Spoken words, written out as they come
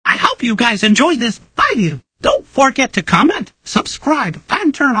hope you guys enjoyed this video. Don't forget to comment, subscribe,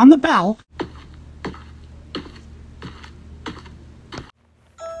 and turn on the bell.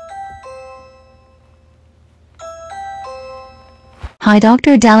 Hi,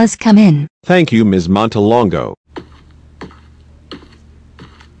 Dr. Dallas, come in. Thank you, Ms. Montalongo.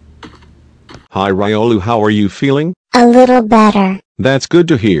 Hi, Riolu, how are you feeling? A little better. That's good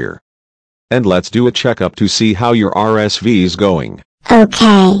to hear. And let's do a checkup to see how your RSV is going.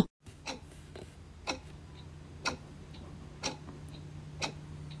 Okay.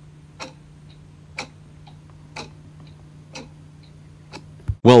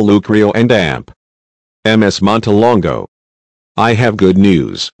 Well, Lucario and Ms. Montalongo, I have good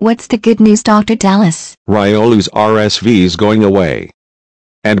news. What's the good news, Dr. Dallas? Riolu's RSV is going away.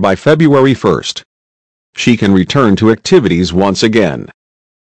 And by February 1st, she can return to activities once again.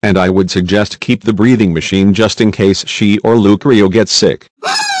 And I would suggest keep the breathing machine just in case she or Lucario gets sick.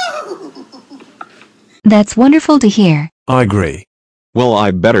 That's wonderful to hear. I agree. Well, I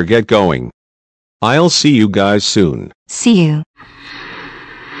better get going. I'll see you guys soon. See you.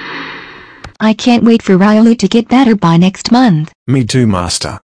 I can't wait for Riolu to get better by next month. Me too,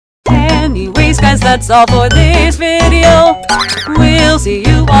 Master. Anyways, guys, that's all for this video. We'll see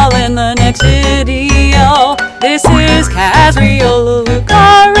you all in the next video. This is Riolu,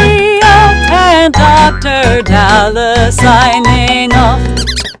 Lucario, and Dr. Dallas signing off.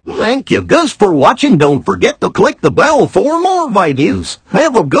 Thank you guys for watching. Don't forget to click the bell for more videos.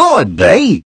 Have a good day.